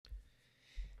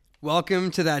Welcome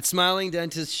to that Smiling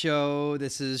Dentist Show.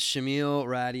 This is Shamil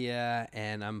Radia,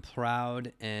 and I'm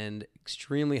proud and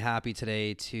extremely happy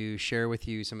today to share with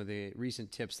you some of the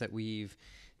recent tips that we've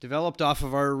developed off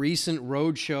of our recent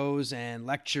road shows and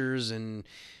lectures and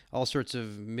all sorts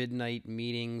of midnight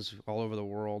meetings all over the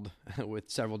world with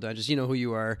several dentists. You know who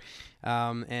you are.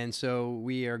 And so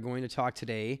we are going to talk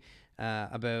today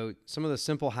about some of the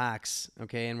simple hacks,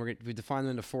 okay? And we define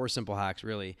them into 4 simple hacks,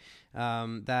 really,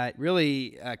 that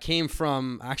really came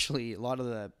from actually a lot of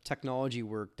the technology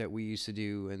work that we used to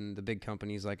do in the big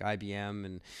companies like IBM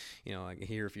and, you know, like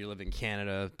here if you live in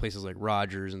Canada, places like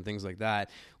Rogers and things like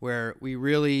that, where we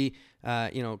really,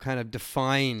 kind of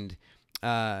defined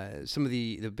some of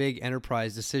the big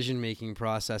enterprise decision-making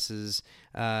processes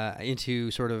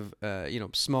into sort of,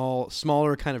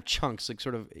 smaller kind of chunks, like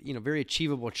sort of, very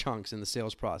achievable chunks in the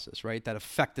sales process, right, that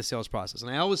affect the sales process. And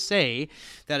I always say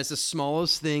that it's the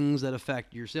smallest things that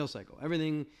affect your sales cycle.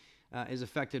 Everything is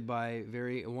affected by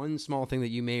one small thing that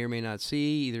you may or may not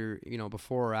see, either,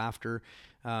 before or after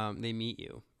they meet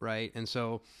you, right? And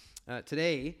so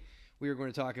today, we are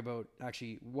going to talk about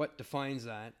actually what defines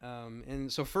that.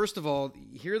 And so first of all,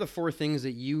 here are the 4 things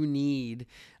that you need,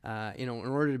 in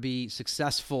order to be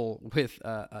successful with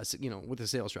a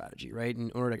sales strategy, right?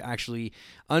 In order to actually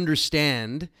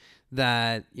understand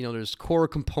that, there's core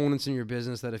components in your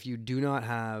business that if you do not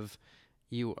have,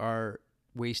 you are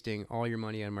wasting all your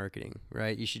money on marketing,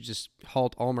 right? You should just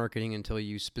halt all marketing until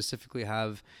you specifically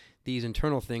have these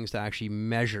internal things to actually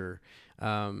measure,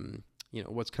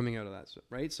 what's coming out of that,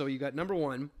 right? So you got number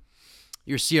 1,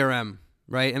 your CRM,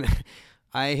 right? And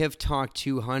I have talked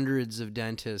to hundreds of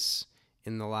dentists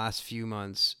in the last few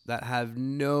months that have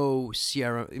no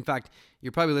CRM. In fact,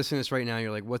 you're probably listening to this right now.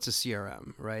 You're like, what's a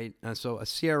CRM, right? And so a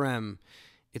CRM,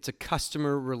 it's a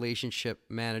customer relationship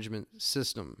management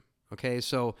system, okay?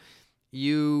 So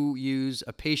you use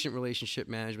a patient relationship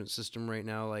management system right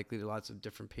now, likely there are lots of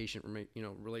different patient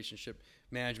relationship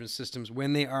management systems.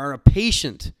 When they are a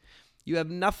patient, you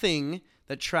have nothing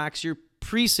that tracks your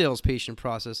pre-sales patient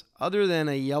process other than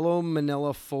a yellow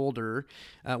manila folder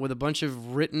with a bunch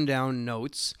of written down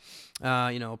notes.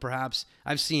 Perhaps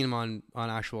I've seen them on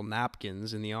actual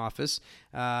napkins in the office.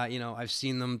 I've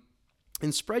seen them in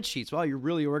spreadsheets. Well, you're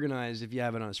really organized if you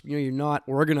have it on you're not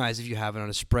organized if you have it on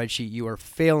a spreadsheet. You are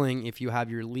failing if you have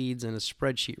your leads in a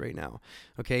spreadsheet right now.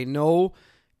 Okay, no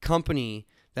company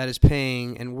that is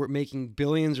paying and we're making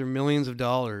billions or millions of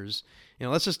dollars.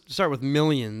 Let's just start with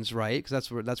millions, right? Because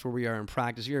that's where we are in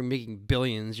practice. You're making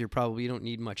billions. You don't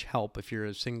need much help if you're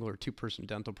a single or 2-person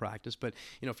dental practice. But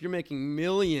if you're making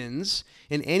millions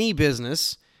in any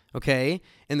business, okay,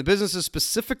 and the businesses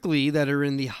specifically that are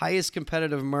in the highest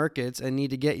competitive markets and need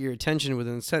to get your attention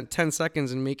within 10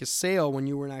 seconds and make a sale when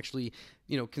you weren't actually,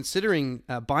 considering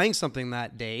buying something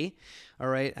that day, all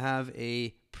right, have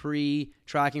a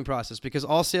pre-tracking process because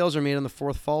all sales are made on the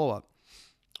 4th follow-up,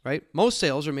 right? Most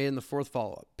sales are made in the 4th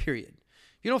follow-up, period.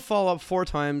 If you don't follow up 4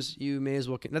 times, you may as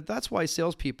well. That's why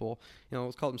salespeople,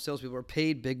 let's call them salespeople, are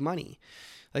paid big money.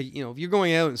 Like, if you're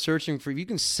going out and searching if you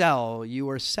can sell, you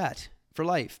are set for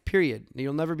life, period.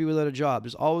 You'll never be without a job.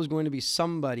 There's always going to be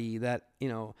somebody that,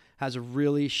 has a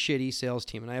really shitty sales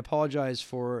team. And I apologize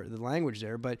for the language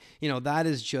there, but, that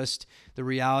is just the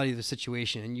reality of the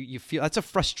situation. And you feel that's a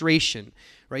frustration,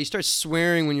 right? You start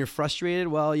swearing when you're frustrated.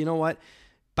 Well, you know what?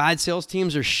 Bad sales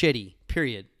teams are shitty,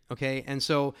 period. Okay. And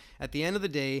so at the end of the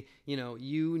day,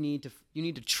 you need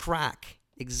to track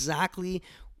exactly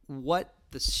what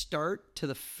the start to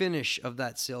the finish of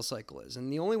that sales cycle is.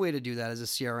 And the only way to do that is a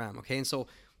CRM. Okay. And so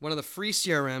one of the free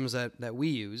CRMs that we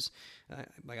use,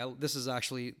 this is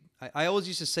actually, I always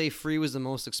used to say free was the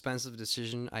most expensive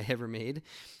decision I ever made.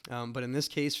 But in this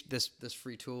case, this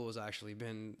free tool has actually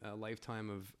been a lifetime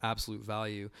of absolute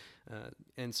value.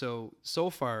 And so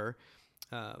far,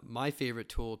 my favorite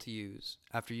tool to use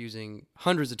after using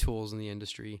hundreds of tools in the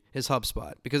industry is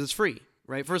HubSpot because it's free,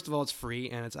 right? First of all, it's free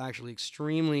and it's actually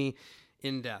extremely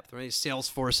in-depth, right?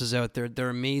 Salesforce is out there. They're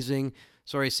amazing.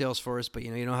 Sorry, Salesforce, but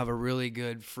you don't have a really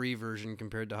good free version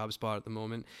compared to HubSpot at the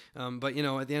moment. But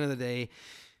at the end of the day,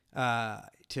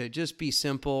 to just be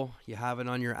simple, you have it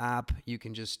on your app. You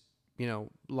can just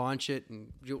launch it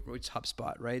and it's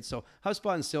HubSpot, right? So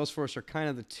HubSpot and Salesforce are kind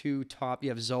of the 2 top. You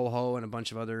have Zoho and a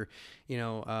bunch of other,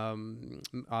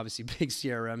 obviously big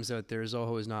CRMs out there.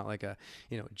 Zoho is not like a,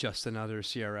 just another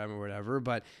CRM or whatever,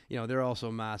 but, they're also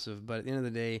massive. But at the end of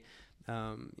the day,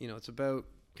 it's about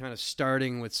kind of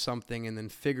starting with something and then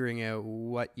figuring out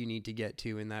what you need to get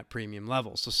to in that premium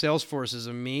level. So Salesforce is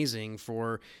amazing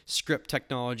for script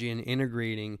technology and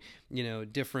integrating,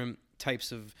 different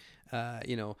types of,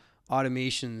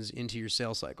 automations into your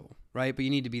sales cycle, right? But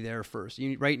you need to be there first.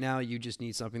 Right now, you just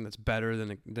need something that's better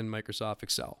than Microsoft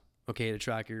Excel, okay, to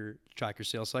track your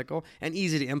sales cycle, and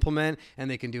easy to implement, and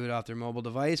they can do it off their mobile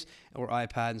device or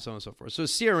iPad and so on and so forth. So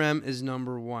CRM is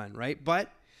number one, right? But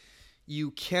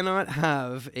you cannot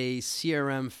have a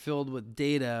CRM filled with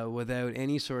data without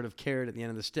any sort of carrot at the end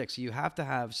of the stick. So you have to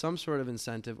have some sort of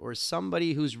incentive or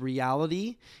somebody whose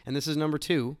reality, and this is number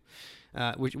two,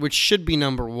 which should be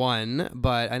number one,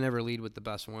 but I never lead with the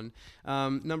best one.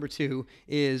 Number two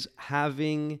is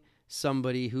having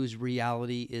somebody whose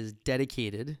reality is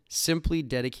simply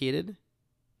dedicated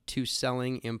to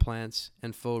selling implants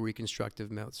and full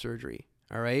reconstructive mouth surgery.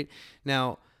 All right.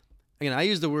 Now, again, I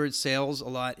use the word sales a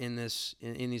lot in these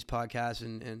podcasts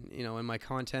and in my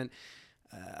content.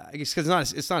 I guess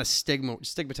because it's not a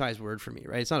stigmatized word for me,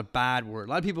 right? It's not a bad word.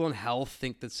 A lot of people in health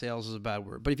think that sales is a bad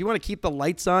word, but if you want to keep the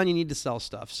lights on, you need to sell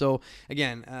stuff. So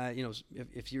again,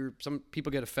 some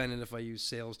people get offended if I use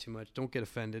sales too much. Don't get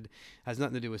offended. It has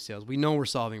nothing to do with sales. We know we're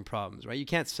solving problems, right? You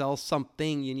can't sell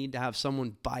something. You need to have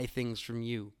someone buy things from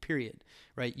you, period,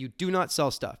 right? You do not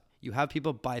sell stuff. You have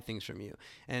people buy things from you.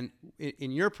 And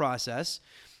in your process,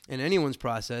 in anyone's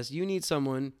process, you need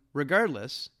someone,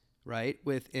 regardless, right,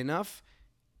 with enough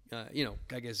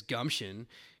gumption,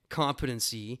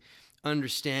 competency,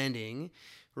 understanding,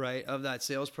 right, of that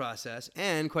sales process,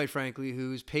 and quite frankly,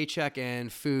 whose paycheck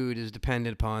and food is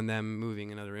dependent upon them moving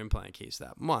another implant case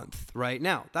that month, right?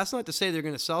 Now, that's not to say they're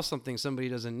going to sell something somebody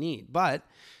doesn't need, but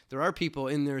there are people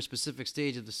in their specific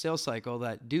stage of the sales cycle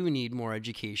that do need more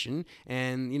education,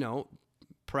 and,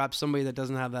 perhaps somebody that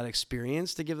doesn't have that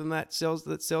experience to give them that sales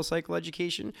cycle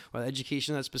education or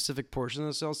education, that specific portion of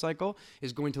the sales cycle,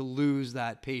 is going to lose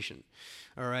that patient.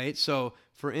 All right. So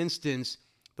for instance,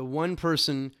 the one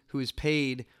person who is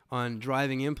paid on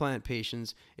driving implant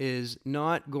patients is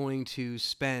not going to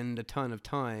spend a ton of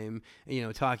time,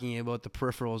 talking about the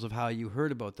peripherals of how you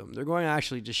heard about them. They're going to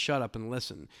actually just shut up and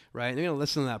listen, right? They're going to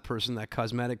listen to that person, that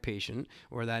cosmetic patient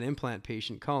or that implant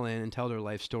patient, call in and tell their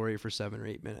life story for 7 or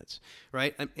 8 minutes,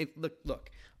 right? Look,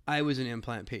 I was an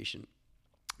implant patient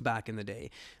back in the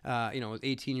day. I was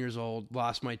 18 years old,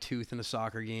 lost my tooth in a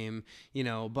soccer game,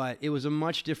 but it was a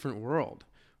much different world,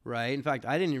 right? In fact,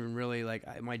 I didn't even really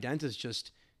my dentist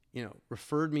just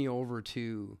referred me over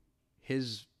to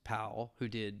his pal who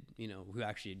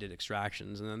actually did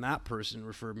extractions. And then that person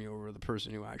referred me over to the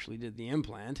person who actually did the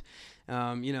implant.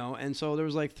 And so there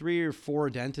was 3 or 4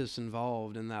 dentists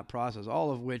involved in that process,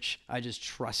 all of which I just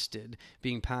trusted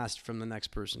being passed from the next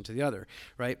person to the other.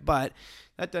 Right. But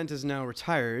that dentist is now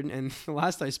retired. And the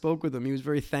last I spoke with him, he was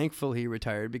very thankful he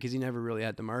retired because he never really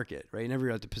had to market, right? He never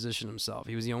had to position himself.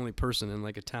 He was the only person in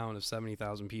a town of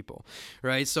 70,000 people.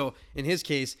 Right. So in his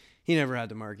case, he never had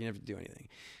to market, he never had to do anything.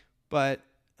 But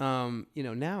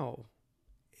now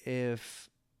if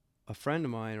a friend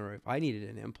of mine or if I needed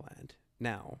an implant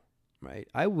now, right,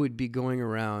 I would be going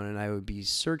around and I would be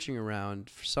searching around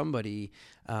for somebody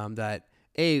that,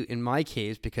 in my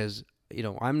case, because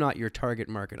I'm not your target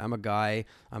market. I'm a guy.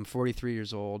 I'm 43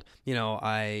 years old.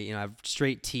 I have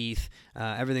straight teeth.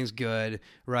 Everything's good,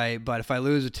 right? But if I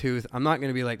lose a tooth, I'm not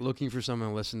going to be looking for someone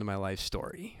to listen to my life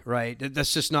story, right?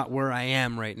 That's just not where I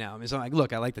am right now. I mean, so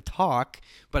look, I like to talk,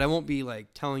 but I won't be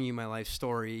telling you my life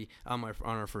story on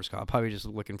our first call. I'll probably just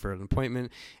looking for an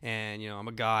appointment, and I'm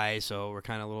a guy, so we're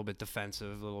kind of a little bit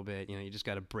defensive, a little bit. You just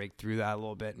got to break through that a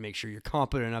little bit, make sure you're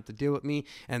competent enough to deal with me,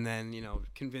 and then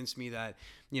convince me that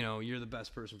you're the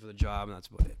best person for the job, and that's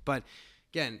about it. But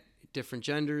again, different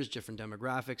genders, different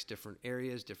demographics, different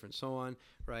areas, different so on,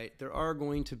 right? There are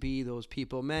going to be those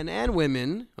people, men and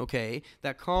women, okay,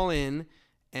 that call in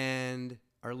and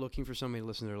are looking for somebody to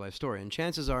listen to their life story. And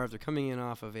chances are, if they're coming in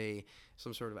off of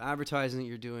some sort of advertising that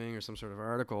you're doing or some sort of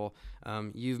article,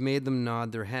 you've made them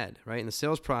nod their head, right? In the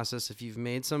sales process, if you've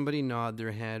made somebody nod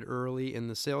their head early in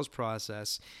the sales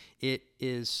process, it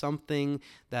is something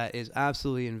that is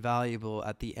absolutely invaluable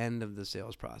at the end of the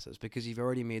sales process because you've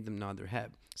already made them nod their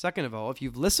head. Second of all, if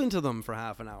you've listened to them for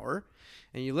half an hour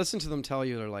and you listen to them tell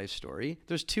you their life story,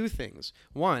 there's 2 things.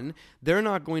 One, they're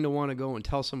not going to want to go and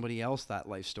tell somebody else that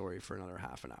life story for another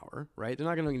half an hour, right? They're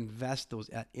not going to invest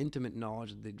that intimate knowledge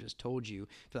that they've just told you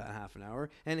for that half an hour.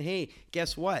 And hey,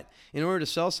 guess what? In order to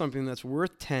sell something that's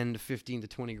worth 10 to 15 to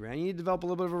 20 grand, you need to develop a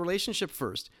little bit of a relationship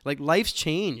first. Life's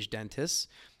changed, dentists.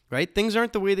 Right? Things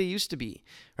aren't the way they used to be,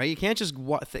 right? You can't just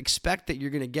expect that you're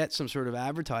going to get some sort of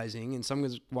advertising and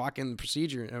someone's walk into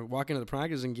the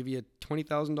practice and give you a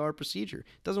 $20,000 procedure.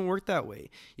 It doesn't work that way.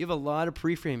 You have a lot of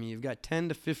pre-framing. You've got 10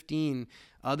 to 15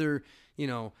 other,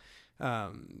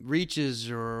 reaches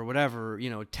or whatever,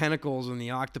 tentacles in the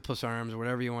octopus arms or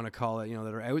whatever you want to call it,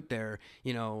 that are out there,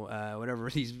 whatever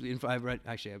these,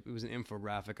 actually, it was an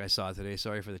infographic I saw today.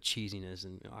 Sorry for the cheesiness.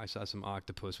 And I saw some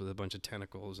octopus with a bunch of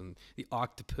tentacles, and the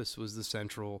octopus was the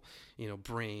central,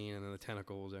 brain, and then the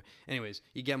tentacles. Anyways,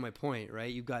 you get my point,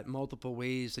 right? You've got multiple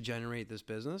ways to generate this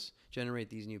business, generate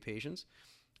these new patients.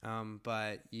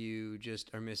 But you just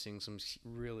are missing some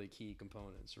really key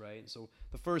components, right? So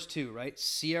the first two, right?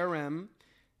 CRM,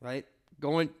 right? You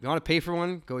want to pay for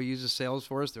one, go use a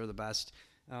Salesforce. They're the best.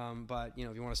 But,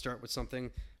 if you want to start with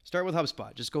something, start with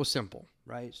HubSpot. Just go simple,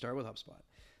 right? Start with HubSpot.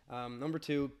 Number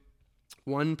two,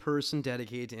 one person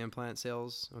dedicated to implant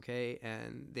sales, okay?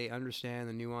 And they understand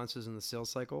the nuances in the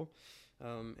sales cycle.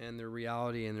 And their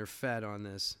reality, and they're fed on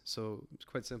this. So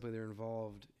quite simply, they're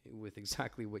involved with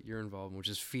exactly what you're involved in, which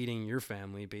is feeding your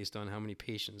family based on how many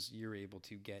patients you're able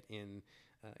to get in,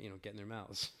 get in their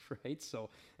mouths, right? So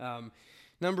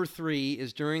number three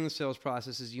is during the sales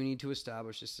processes, you need to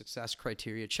establish a success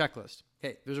criteria checklist.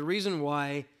 Okay, there's a reason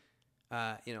why,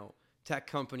 tech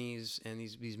companies and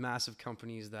these massive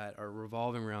companies that are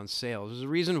revolving around sales. There's a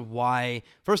reason why,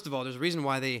 first of all, there's a reason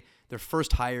why their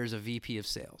first hire is a VP of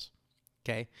sales.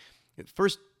 Okay. The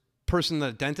first person that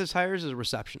a dentist hires is a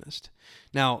receptionist.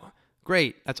 Now,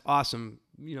 great. That's awesome.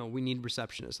 We need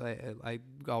receptionists.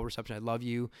 All receptionists, I love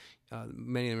you.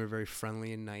 Many of them are very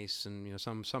friendly and nice, and,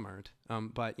 some aren't.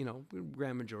 But,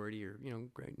 grand majority are,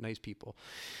 great, nice people.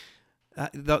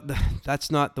 That's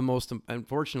not the most,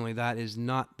 unfortunately, that is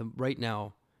not right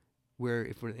now where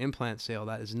if we're an implant sale,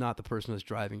 that is not the person that's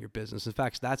driving your business. In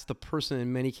fact, that's the person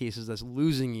in many cases that's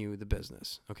losing you the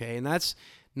business, okay? And that's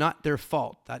not their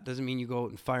fault. That doesn't mean you go out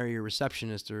and fire your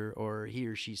receptionist or he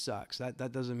or she sucks.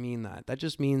 That doesn't mean that. That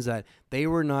just means that they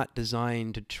were not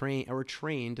designed to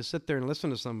trained to sit there and listen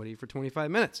to somebody for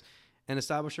 25 minutes and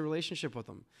establish a relationship with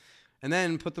them. And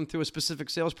then put them through a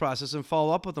specific sales process and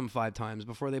follow up with them 5 times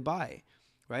before they buy.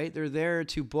 Right? They're there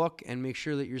to book and make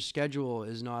sure that your schedule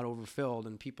is not overfilled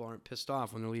and people aren't pissed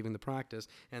off when they're leaving the practice,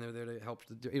 and they're there to help.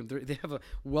 They have a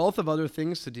wealth of other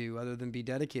things to do other than be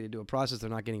dedicated to a process they're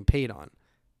not getting paid on.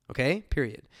 Okay?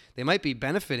 Period. They might be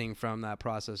benefiting from that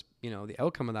process, the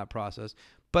outcome of that process,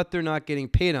 but they're not getting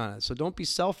paid on it. So don't be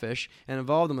selfish and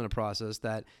involve them in a process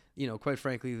that, quite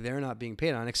frankly, they're not being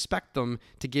paid on. Expect them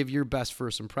to give your best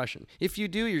first impression. If you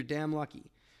do, you're damn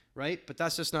lucky, right? But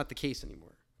that's just not the case anymore.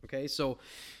 Okay, so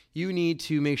you need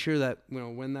to make sure that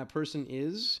when that person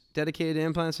is dedicated to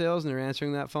implant sales and they're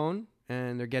answering that phone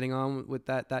and they're getting on with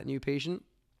that new patient,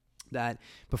 that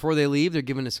before they leave, they're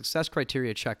given a success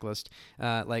criteria checklist.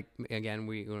 When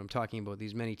I'm talking about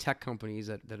these many tech companies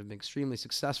that have been extremely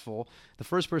successful, the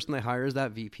first person they hire is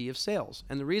that VP of sales.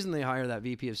 And the reason they hire that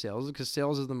VP of sales is because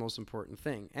sales is the most important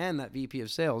thing. And that VP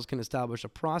of sales can establish a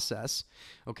process,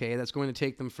 okay, that's going to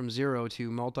take them from zero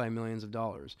to multi-millions of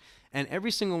dollars. And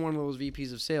every single one of those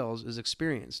VPs of sales is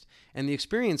experienced. And the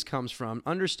experience comes from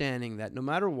understanding that no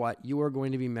matter what, you are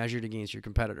going to be measured against your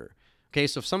competitor. Okay,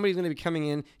 so if somebody's going to be coming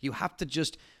in, you have to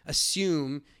just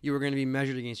assume you are going to be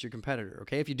measured against your competitor.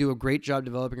 Okay, if you do a great job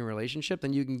developing a relationship,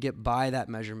 then you can get by that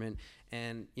measurement.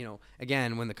 And,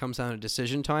 again, when it comes down to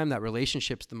decision time, that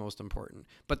relationship's the most important.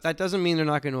 But that doesn't mean they're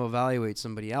not going to evaluate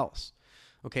somebody else.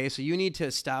 Okay, so you need to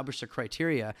establish a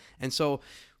criteria. And so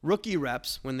rookie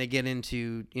reps, when they get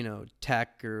into,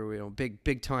 tech or,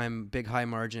 big time, big high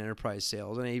margin enterprise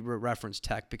sales, and I reference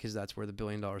tech because that's where the $1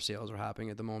 billion sales are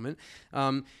happening at the moment.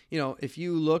 If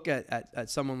you look at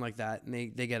someone like that and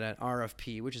they get an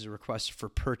RFP, which is a request for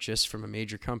purchase from a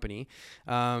major company,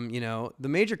 the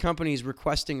major company is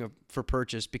requesting for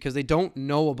purchase because they don't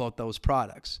know about those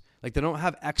products. Like, they don't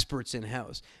have experts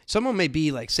in-house. Someone may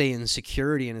be, say, in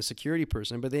security and a security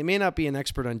person, but they may not be an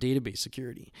expert on database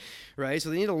security, right?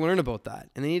 So they need to learn about that.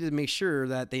 And they need to make sure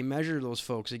that they measure those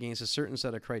folks against a certain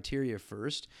set of criteria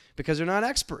first, because they're not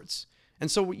experts. And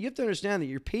so you have to understand that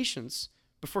your patients,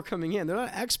 before coming in, they're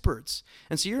not experts.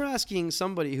 And so you're asking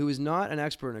somebody who is not an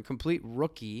expert and a complete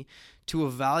rookie to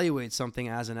evaluate something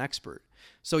as an expert.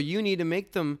 So you need to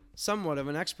make them somewhat of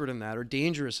an expert in that, or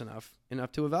dangerous enough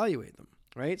to evaluate them.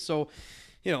 Right. So,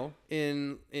 you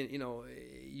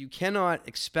cannot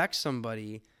expect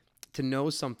somebody to know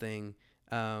something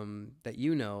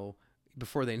that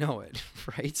before they know it.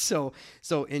 Right. So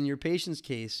in your patient's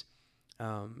case,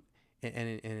 and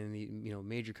in the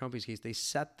major company's case, they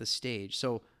set the stage.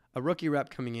 So a rookie rep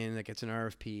coming in that gets an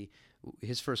RFP,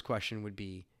 his first question would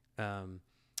be, how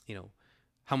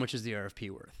much is the RFP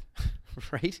worth?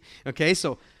 Right. Okay.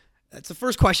 So that's the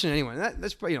first question anyway.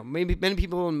 That's maybe many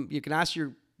people, you can ask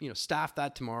your staff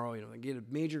that tomorrow, get a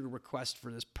major request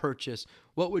for this purchase,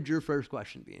 what would your first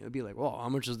question be? And it'd be like, well, how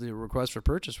much is the request for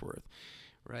purchase worth,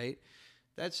 right?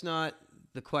 That's not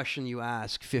the question you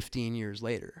ask 15 years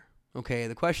later, okay?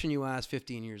 The question you ask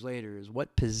 15 years later is,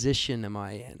 what position am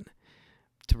I in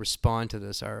to respond to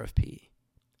this RFP,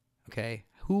 okay?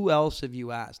 Who else have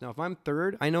you asked? Now, if I'm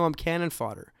third, I know I'm cannon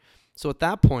fodder. So at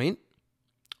that point,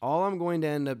 all I'm going to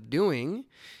end up doing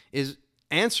is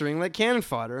answering like cannon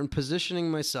fodder and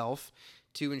positioning myself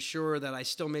to ensure that I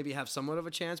still maybe have somewhat of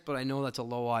a chance, but I know that's a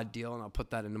low odd deal, and I'll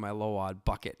put that into my low odd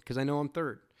bucket because I know I'm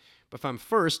third. But if I'm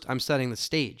first, I'm setting the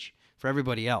stage for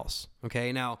everybody else.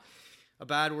 Okay. Now, a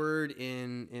bad word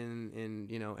in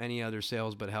any other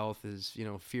sales but health is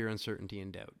fear, uncertainty,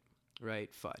 and doubt.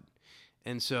 Right? FUD.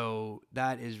 And so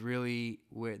that is really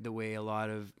the way a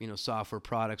lot of software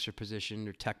products are positioned,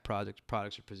 or tech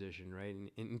products are positioned, right?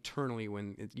 And internally,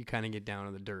 when you kind of get down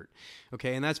to the dirt,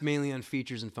 okay. And that's mainly on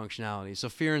features and functionality. So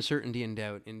fear, uncertainty, and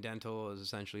doubt in dental is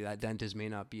essentially that dentist may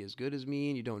not be as good as me,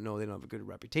 and you don't know, they don't have a good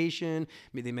reputation.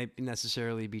 They might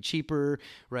necessarily be cheaper,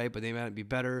 right? But they might be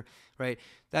better, right?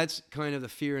 That's kind of the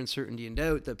fear, uncertainty, and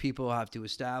doubt that people have to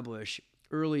establish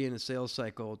early in a sales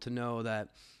cycle to know that.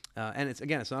 And it's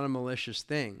not a malicious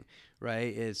thing,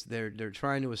 right? It's they're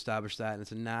trying to establish that, and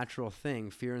it's a natural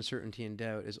thing. Fear, uncertainty, and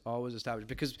doubt is always established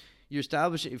because you're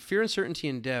establishing fear, uncertainty,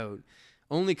 and doubt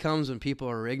only comes when people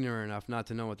are ignorant enough not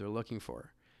to know what they're looking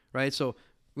for, right? So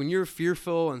when you're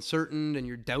fearful, uncertain, and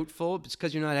you're doubtful, it's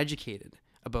because you're not educated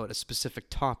about a specific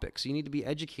topic. So you need to be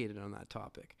educated on that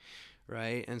topic,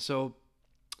 right? And so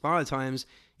a lot of times,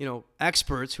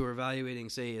 experts who are evaluating,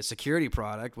 say, a security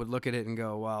product would look at it and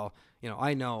go, well,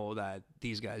 I know that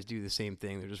these guys do the same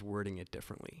thing. They're just wording it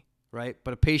differently, right?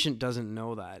 But a patient doesn't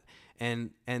know that.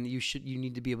 And you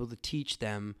need to be able to teach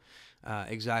them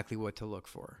exactly what to look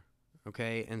for,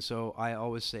 okay? And so I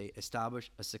always say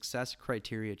establish a success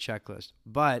criteria checklist,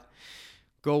 but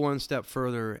go one step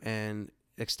further and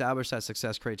establish that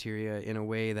success criteria in a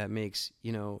way that makes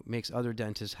other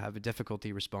dentists have a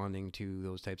difficulty responding to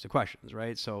those types of questions,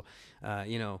 right? So,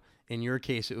 in your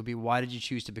case, it would be, why did you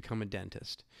choose to become a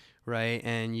dentist, right?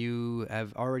 And you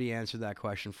have already answered that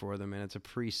question for them, and it's a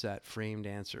preset framed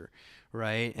answer,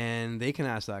 right? And they can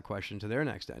ask that question to their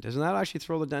next dentist, and that'll actually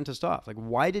throw the dentist off. Like,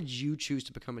 why did you choose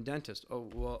to become a dentist? Oh,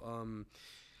 well,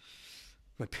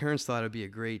 my parents thought it'd be a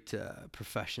great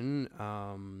profession.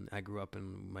 I grew up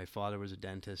and my father was a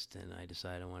dentist, and I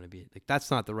decided I want to be like, that's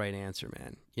not the right answer,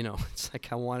 man. It's like,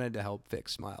 I wanted to help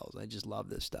fix smiles. I just love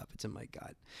this stuff. It's in my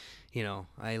gut.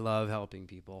 I love helping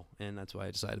people, and that's why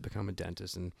I decided to become a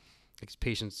dentist. And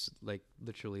patients, like,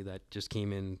 literally, that just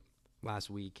came in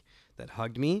last week that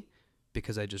hugged me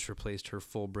because I just replaced her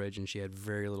full bridge, and she had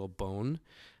very little bone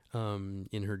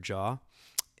in her jaw.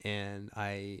 And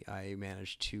I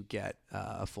managed to get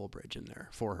a full bridge in there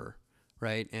for her,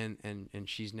 right? And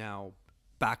she's now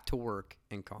back to work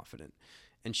and confident.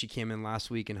 And she came in last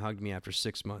week and hugged me after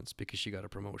 6 months because she got a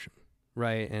promotion,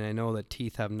 right? And I know that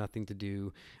teeth have nothing to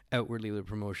do outwardly with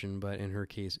promotion, but in her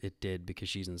case, it did because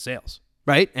she's in sales,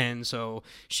 right? And so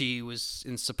she was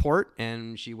in support,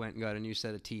 and she went and got a new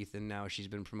set of teeth, and now she's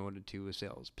been promoted to a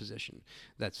sales position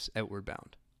that's outward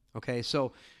bound, okay?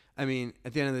 So I mean,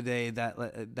 at the end of the day,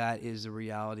 that is the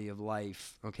reality of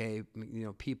life. Okay,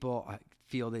 people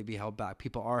feel they be held back.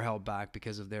 People are held back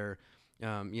because of their,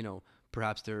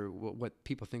 perhaps what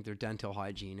people think their dental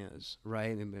hygiene is,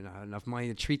 right? They don't have enough money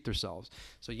to treat themselves.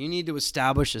 So you need to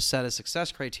establish a set of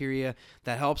success criteria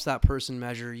that helps that person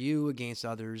measure you against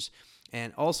others,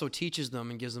 and also teaches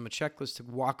them and gives them a checklist to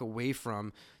walk away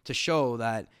from to show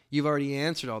that you've already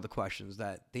answered all the questions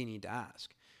that they need to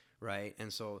ask, right?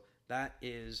 And so that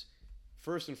is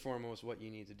first and foremost what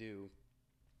you need to do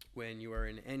when you are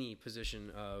in any position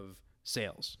of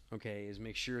sales, okay, is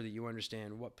make sure that you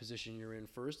understand what position you're in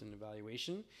first in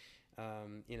evaluation,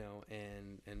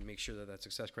 and make sure that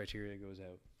success criteria goes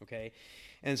out, okay?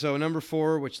 And so number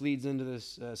 4, which leads into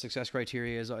this success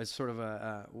criteria, is sort of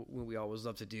what we always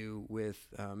love to do with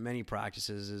many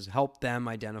practices, is help them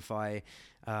identify,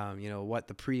 what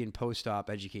the pre and post-op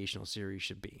educational series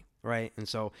should be, right? And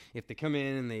so if they come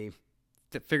in and they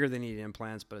figure they need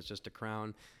implants, but it's just a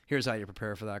crown, here's how you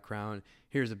prepare for that crown.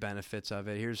 Here's the benefits of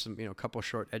it. Here's some, a couple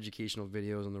short educational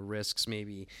videos on the risks,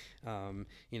 maybe, and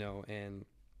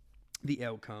the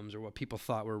outcomes, or what people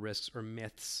thought were risks or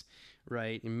myths,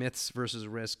 right? And myths versus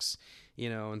risks,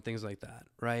 and things like that,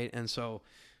 right? And so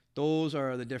those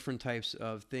are the different types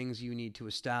of things you need to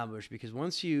establish, because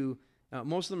once you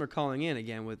most of them are calling in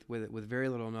again with very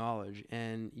little knowledge,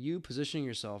 and you positioning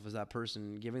yourself as that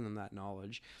person, giving them that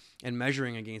knowledge and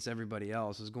measuring against everybody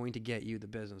else is going to get you the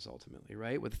business ultimately,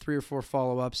 right? With 3 or 4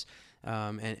 follow-ups,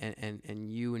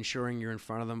 and you ensuring you're in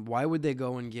front of them, why would they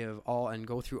go and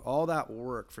go through all that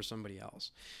work for somebody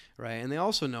else, right? And they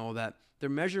also know that they're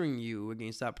measuring you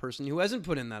against that person who hasn't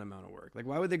put in that amount of work. Like,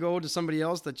 why would they go to somebody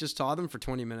else that just taught them for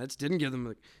 20 minutes, didn't give them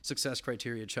a success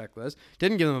criteria checklist,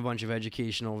 didn't give them a bunch of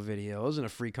educational videos and a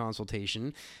free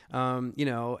consultation,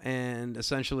 and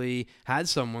essentially had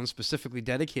someone specifically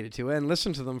dedicated to it and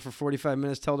listen to them for 45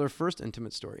 minutes tell their first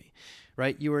intimate story,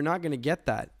 right? You are not going to get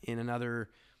that in another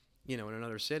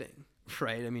sitting,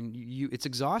 right? I mean, it's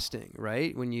exhausting,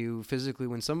 right?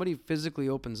 When somebody physically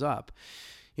opens up.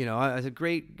 A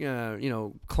great,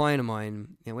 client of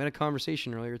mine, we had a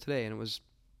conversation earlier today, and it was,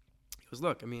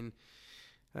 look, I mean,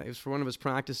 it was for one of his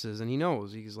practices, and he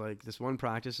knows, he's like, this one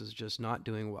practice is just not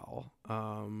doing well.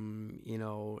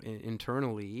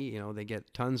 Internally, they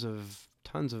get tons of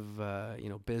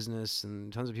business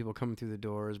and tons of people coming through the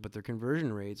doors, but their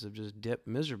conversion rates have just dipped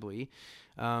miserably,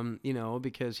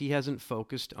 because he hasn't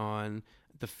focused on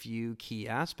the few key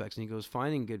aspects. And he goes,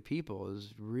 finding good people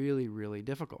is really, really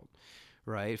difficult.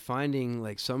 Right? Finding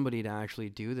like somebody to actually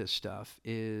do this stuff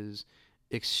is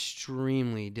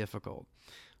extremely difficult.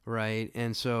 Right?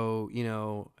 And so,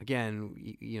 again,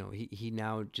 he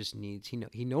now just needs,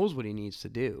 he knows what he needs to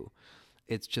do.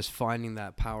 It's just finding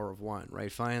that power of one,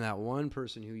 right? Finding that one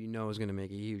person who is going to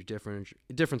make a huge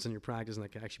difference in your practice and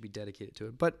that can actually be dedicated to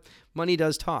it. But money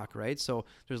does talk, right? So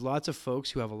there's lots of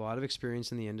folks who have a lot of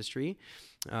experience in the industry,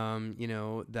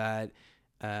 that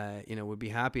would be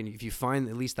happy. And if you find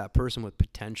at least that person with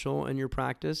potential in your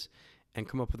practice and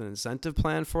come up with an incentive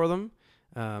plan for them,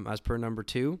 as per number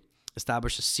 2,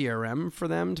 establish a CRM for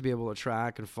them to be able to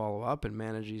track and follow up and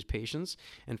manage these patients,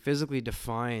 and physically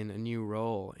define a new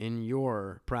role in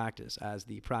your practice as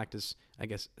the practice, I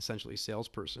guess, essentially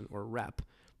salesperson or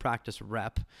practice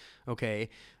rep. Okay.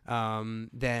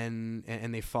 Then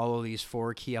they follow these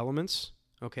 4 key elements.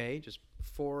 Okay. Just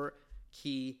 4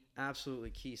 absolutely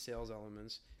key sales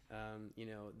elements,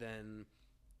 then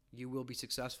you will be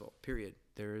successful, period.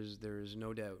 There's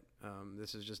no doubt.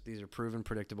 These are proven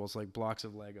predictable. It's like blocks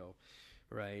of Lego,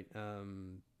 right?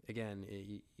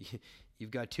 Again,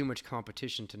 you've got too much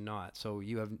competition to not. So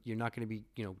you're not going to be,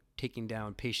 taking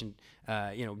down patient,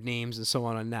 names and so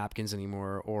on napkins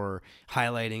anymore, or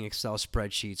highlighting Excel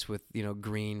spreadsheets with,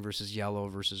 green versus yellow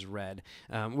versus red,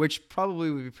 which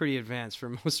probably would be pretty advanced for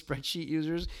most spreadsheet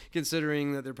users,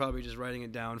 considering that they're probably just writing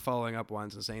it down, following up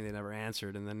once and saying they never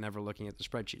answered, and then never looking at the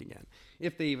spreadsheet again,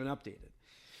 if they even update it.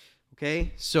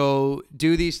 Okay. So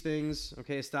do these things.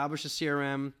 Okay. Establish a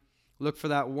CRM. Look for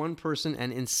that one person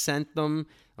and incent them.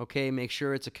 Okay, make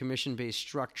sure it's a commission-based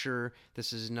structure.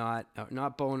 This is not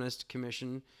bonus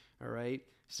commission. All right.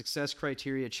 Success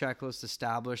criteria checklist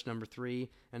established, number 3,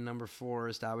 and number 4,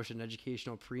 establish an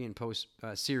educational pre and post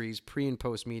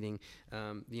meeting,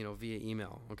 via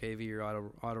email. Okay, via your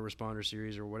autoresponder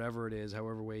series or whatever it is,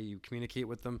 however way you communicate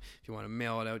with them. If you want to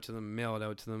mail it out to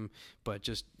them, but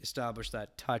just establish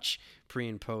that touch pre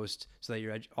and post so that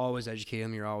you're always educating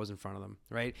them. You're always in front of them.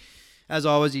 Right. As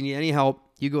always, you need any help,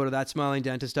 you go to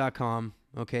thatsmilingdentist.com,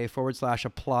 okay,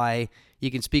 /apply.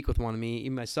 You can speak with one of me,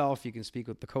 even myself. You can speak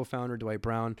with the co-founder, Dwight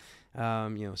Brown.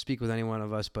 Speak with any one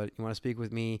of us, but you want to speak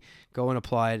with me, go and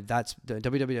apply. That's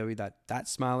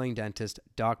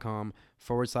www.thatsmilingdentist.com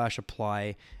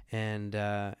 /apply, and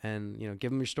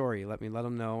give them your story. Let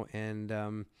them know, and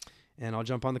I'll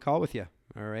jump on the call with you.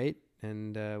 All right.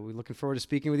 And we're looking forward to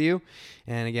speaking with you.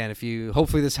 And again,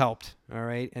 hopefully this helped. All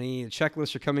right. Any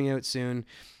checklists are coming out soon.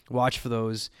 Watch for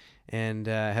those, and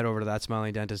head over to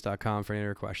thatsmilingdentist.com for any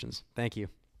other questions. Thank you.